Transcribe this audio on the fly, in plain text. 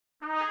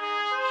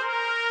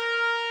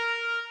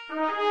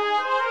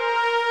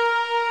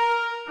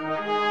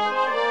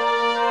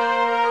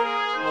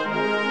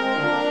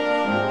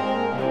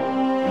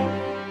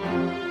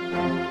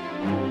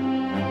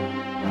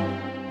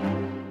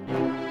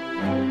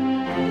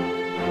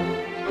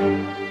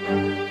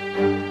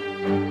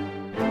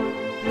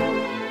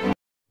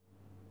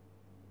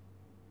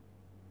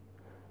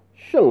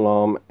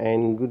Shalom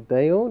and good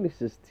day all,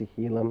 this is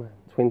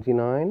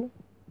Tehillim29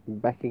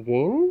 back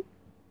again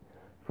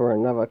for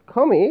another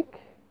comic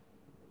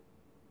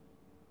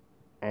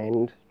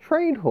and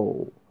trade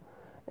haul.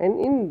 And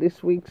in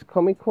this week's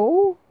comic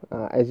haul,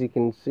 as you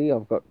can see,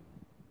 I've got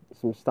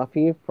some stuff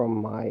here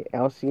from my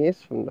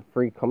LCS from the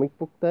free comic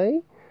book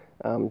day.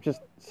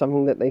 Just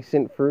something that they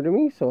sent through to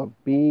me, so a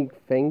big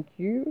thank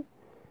you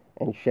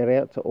and shout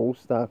out to All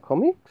Star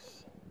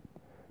Comics.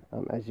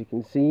 As you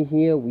can see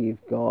here,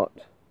 we've got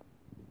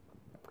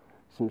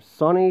some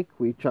Sonic,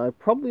 which I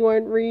probably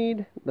won't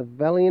read, the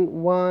Valiant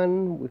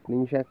one with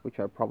Ninjak, which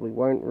I probably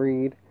won't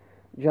read,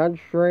 Judge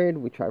Dredd,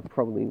 which I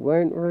probably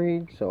won't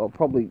read, so I'll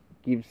probably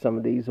give some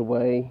of these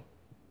away.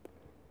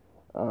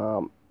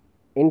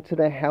 Into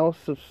the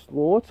House of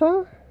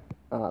Slaughter,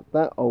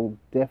 that I'll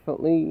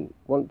definitely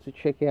want to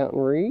check out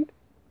and read.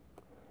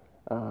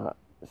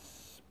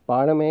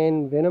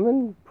 Spider-Man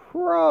Venom,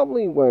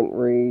 probably won't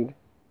read.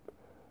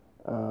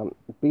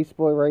 Beast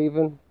Boy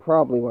Raven,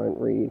 probably won't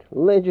read.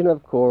 Legend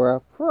of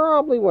Korra,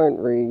 probably won't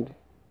read.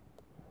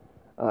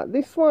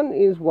 This one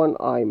is one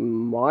I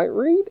might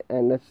read,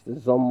 and that's the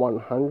Zom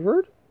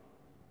 100.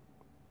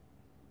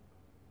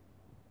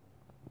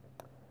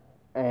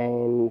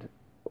 And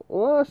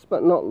last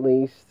but not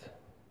least,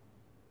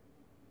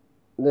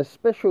 the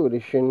special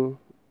edition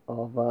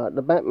of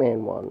the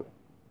Batman one.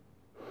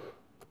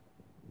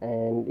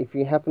 And if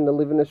you happen to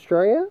live in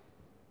Australia,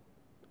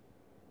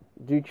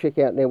 do check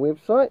out their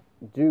website,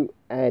 do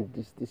add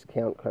this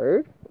discount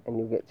code, and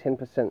you'll get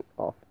 10%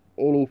 off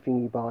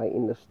anything you buy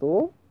in the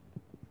store.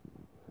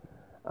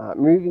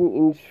 Moving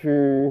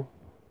into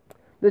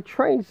the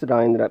trades that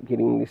I ended up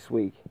getting this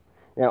week.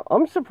 Now,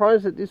 I'm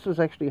surprised that this was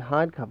actually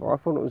hardcover. I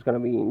thought it was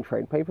going to be in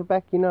trade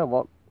paperback. You know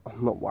what?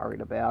 I'm not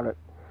worried about it.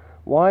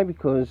 Why?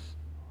 Because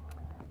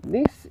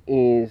this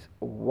is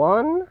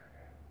one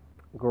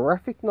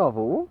graphic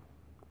novel,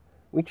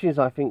 which is,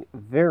 I think,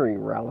 very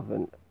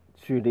relevant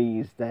to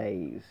these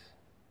days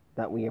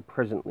that we are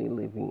presently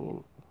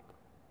living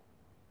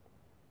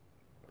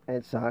in.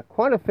 It's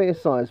quite a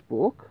fair-sized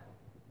book,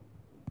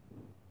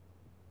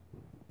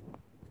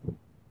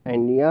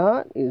 and the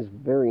art is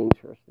very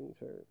interesting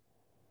too.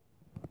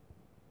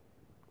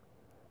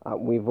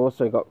 We've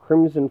also got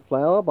Crimson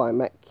Flower by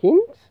Matt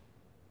Kint,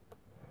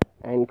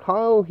 and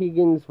Kyle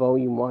Higgins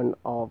Volume 1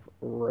 of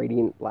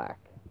Radiant Black.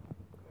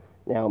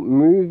 Now,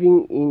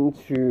 moving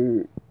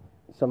into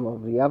some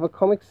of the other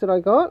comics that I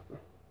got.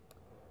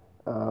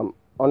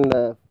 On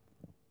the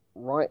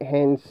right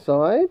hand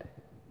side,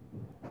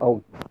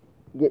 I'll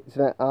get to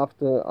that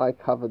after I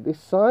cover this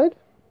side,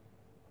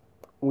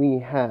 we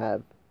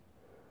have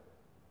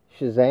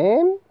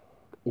Shazam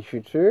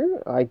issue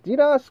 2. I did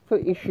ask for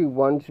issue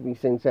 1 to be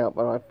sent out,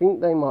 but I think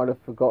they might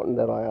have forgotten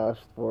that I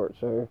asked for it,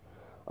 so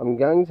I'm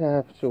going to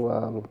have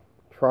to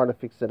try to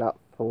fix it up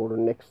for the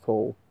next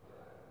haul.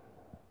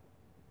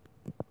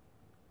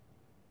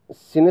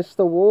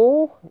 Sinister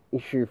War,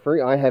 issue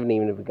 3. I haven't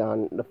even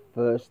begun the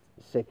first,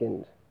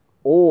 second,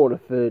 or the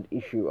third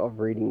issue of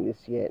reading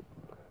this yet.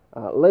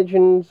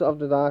 Legends of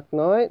the Dark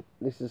Knight.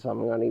 This is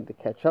something I need to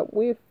catch up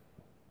with.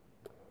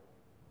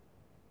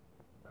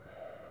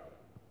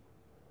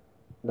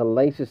 The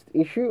latest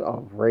issue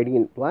of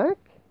Radiant Black.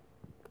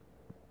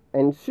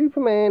 And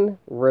Superman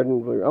Red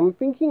and Blue. I'm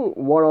thinking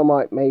what I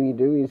might maybe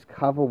do is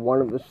cover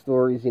one of the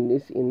stories in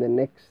this in the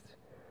next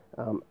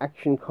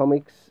Action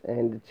Comics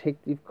and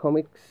Detective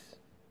Comics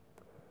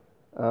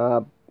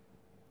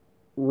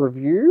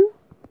review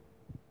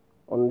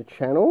on the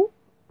channel,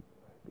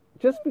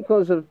 just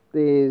because of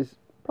there's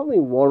probably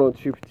one or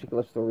two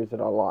particular stories that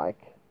I like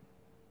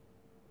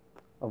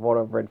of what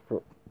I've read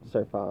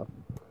so far.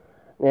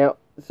 Now,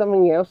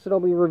 something else that I'll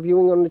be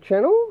reviewing on the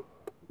channel,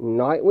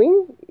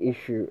 Nightwing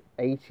issue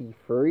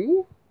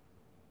 83,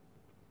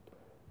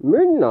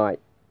 Moon Knight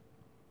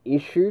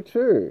issue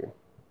 2.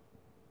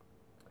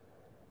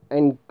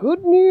 And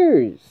good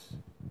news!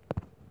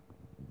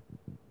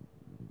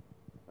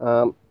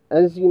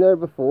 As you know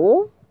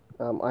before,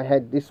 I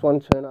had this one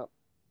turn up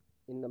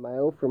in the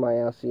mail through my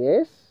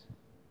LCS.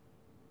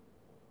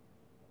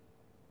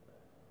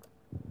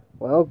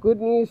 Well, good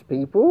news,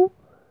 people.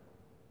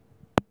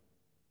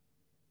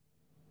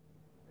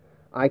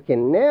 I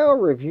can now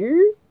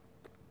review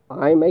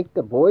I Make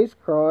the Boys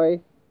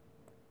Cry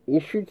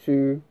issue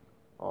 2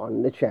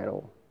 on the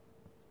channel.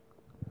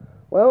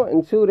 Well,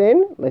 until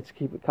then, let's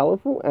keep it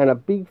colourful, and a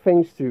big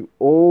thanks to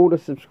all the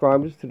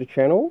subscribers to the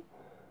channel.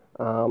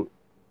 I'm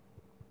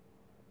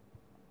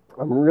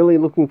really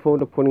looking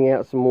forward to putting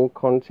out some more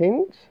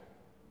content,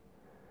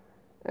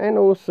 and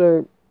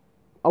also,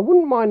 I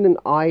wouldn't mind an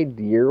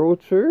idea or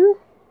two.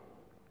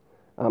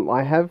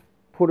 I have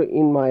put it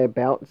in my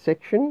About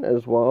section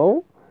as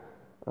well.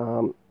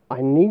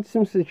 I need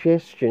some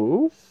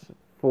suggestions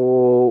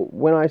for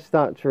when I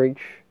start to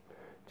reach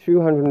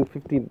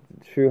 250 to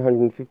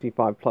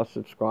 255 plus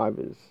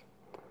subscribers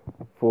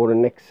for the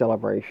next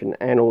celebration,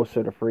 and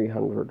also the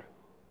 300.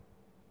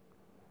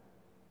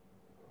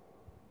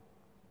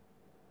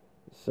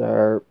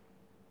 So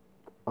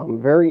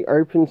I'm very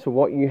open to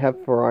what you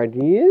have for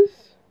ideas.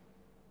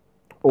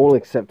 all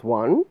except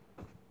one.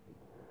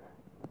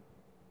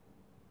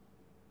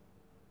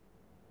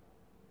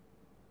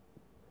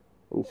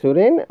 Until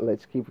then,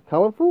 let's keep it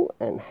colourful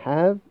and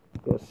have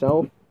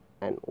yourself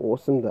an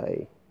awesome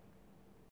day.